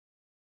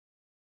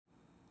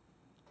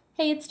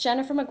Hey, it's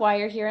Jennifer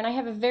McGuire here, and I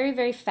have a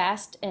very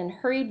fast and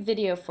hurried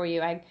video for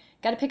you. I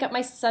got to pick up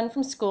my son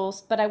from school,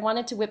 but I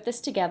wanted to whip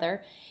this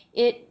together.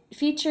 It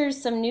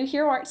features some new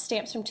Hero Art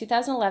stamps from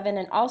 2011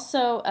 and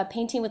also a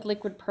painting with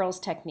liquid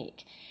pearls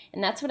technique.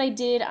 And that's what I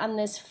did on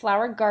this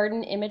flower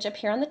garden image up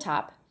here on the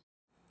top.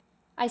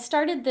 I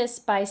started this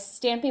by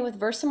stamping with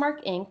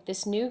Versamark ink,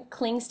 this new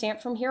cling stamp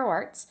from Hero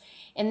Arts,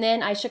 and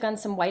then I shook on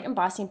some white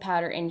embossing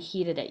powder and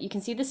heated it. You can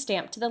see the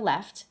stamp to the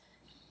left.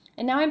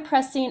 And now I'm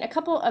pressing a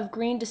couple of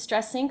green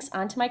distress inks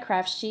onto my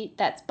craft sheet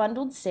that's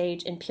bundled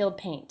sage and peeled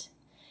paint.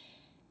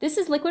 This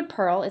is liquid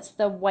pearl, it's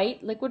the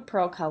white liquid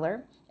pearl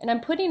color, and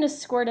I'm putting a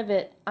squirt of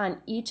it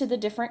on each of the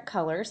different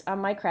colors on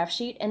my craft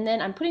sheet, and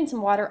then I'm putting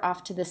some water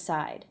off to the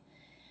side.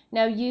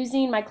 Now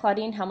using my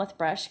Claudine Helmuth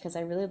brush, because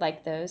I really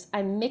like those,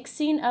 I'm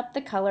mixing up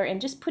the color and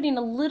just putting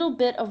a little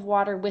bit of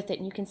water with it,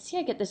 and you can see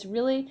I get this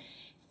really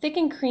thick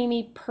and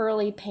creamy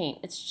pearly paint.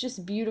 It's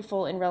just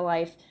beautiful in real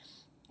life.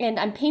 And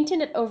I'm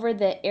painting it over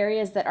the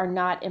areas that are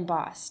not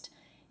embossed.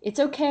 It's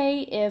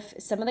okay if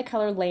some of the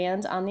color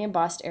lands on the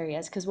embossed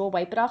areas because we'll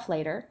wipe it off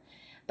later,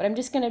 but I'm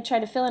just going to try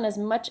to fill in as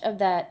much of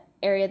that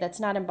area that's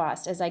not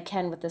embossed as I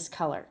can with this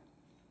color.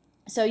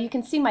 So you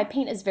can see my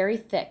paint is very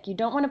thick. You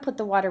don't want to put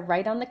the water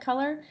right on the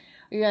color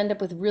or you end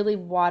up with really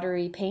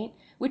watery paint,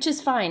 which is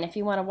fine if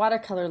you want a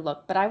watercolor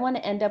look, but I want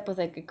to end up with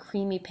like a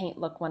creamy paint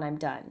look when I'm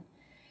done.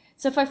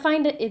 So if I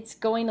find it's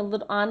going a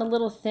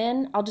little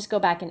thin, I'll just go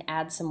back and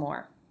add some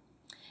more.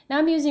 Now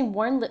I'm using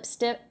worn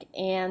lipstick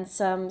and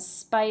some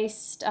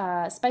spiced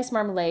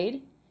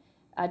marmalade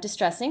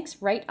distress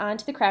inks right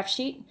onto the craft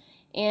sheet,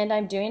 and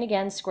I'm doing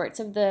again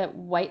squirts of the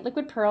white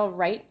liquid pearl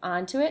right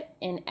onto it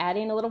and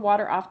adding a little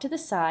water off to the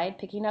side,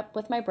 picking up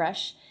with my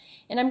brush,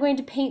 and I'm going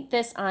to paint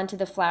this onto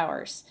the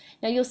flowers.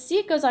 Now you'll see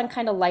it goes on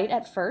kind of light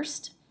at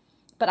first,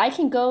 but I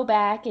can go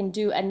back and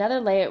do another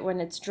layer when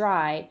it's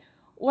dry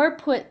or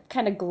put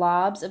kind of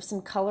globs of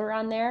some color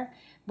on there.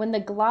 When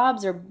the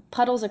globs or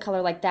puddles of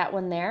color like that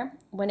one there,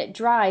 when it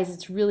dries,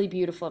 it's really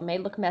beautiful. It may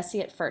look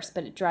messy at first,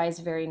 but it dries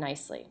very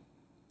nicely.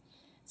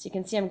 So you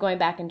can see I'm going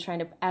back and trying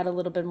to add a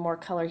little bit more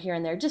color here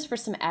and there just for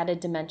some added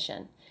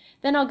dimension.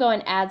 Then I'll go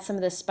and add some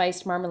of the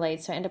spiced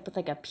marmalade so I end up with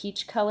like a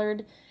peach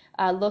colored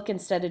look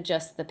instead of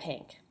just the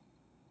pink.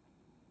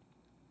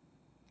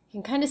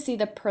 You can kind of see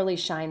the pearly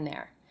shine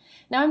there.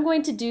 Now I'm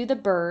going to do the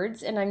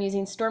birds, and I'm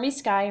using Stormy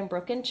Sky and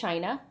Broken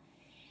China.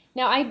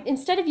 Now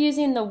instead of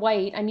using the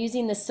white, I'm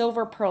using the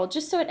silver pearl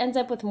just so it ends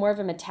up with more of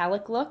a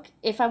metallic look.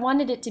 If I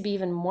wanted it to be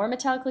even more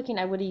metallic looking,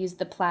 I would have used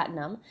the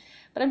platinum,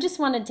 but I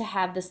just wanted to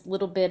have this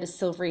little bit of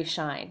silvery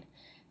shine.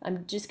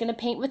 I'm just going to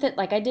paint with it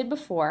like I did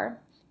before,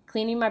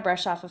 cleaning my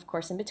brush off of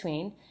course in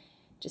between,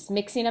 just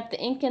mixing up the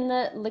ink and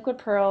the liquid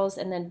pearls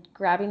and then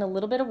grabbing a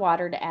little bit of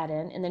water to add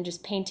in and then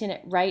just painting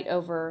it right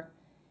over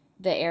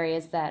the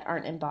areas that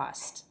aren't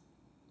embossed.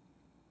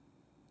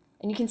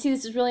 And you can see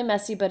this is really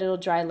messy, but it'll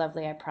dry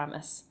lovely, I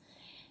promise.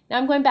 Now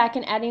I'm going back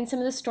and adding some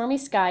of the Stormy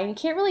Sky, and you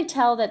can't really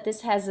tell that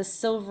this has a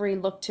silvery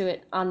look to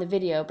it on the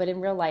video, but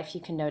in real life you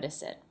can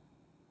notice it.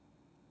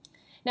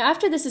 Now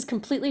after this is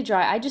completely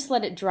dry, I just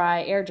let it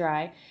dry, air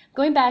dry,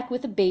 going back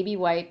with a baby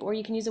wipe, or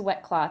you can use a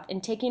wet cloth,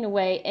 and taking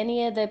away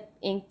any of the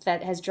ink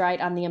that has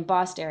dried on the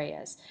embossed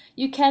areas.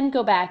 You can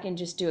go back and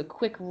just do a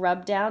quick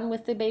rub down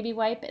with the baby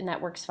wipe, and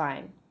that works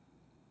fine.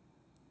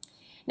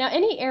 Now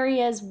any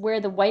areas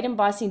where the white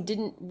embossing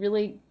didn't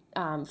really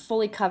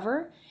fully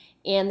cover,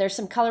 and there's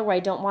some color where I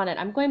don't want it,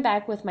 I'm going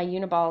back with my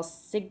Uniball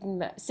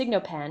Signo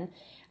pen.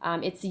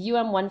 It's the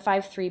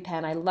UM153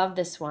 pen. I love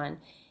this one.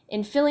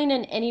 And filling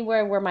in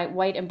anywhere where my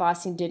white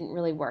embossing didn't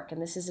really work, and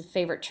this is a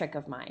favorite trick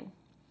of mine.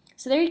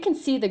 So there you can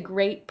see the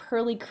great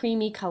pearly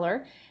creamy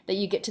color that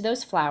you get to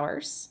those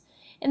flowers.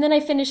 And then I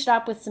finished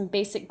up with some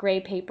basic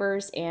gray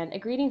papers and a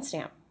greeting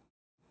stamp.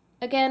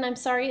 Again, I'm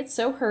sorry it's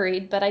so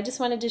hurried, but I just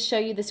wanted to show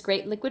you this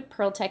great liquid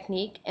pearl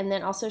technique and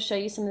then also show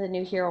you some of the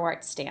new Hero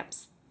Art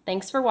stamps.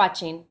 Thanks for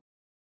watching.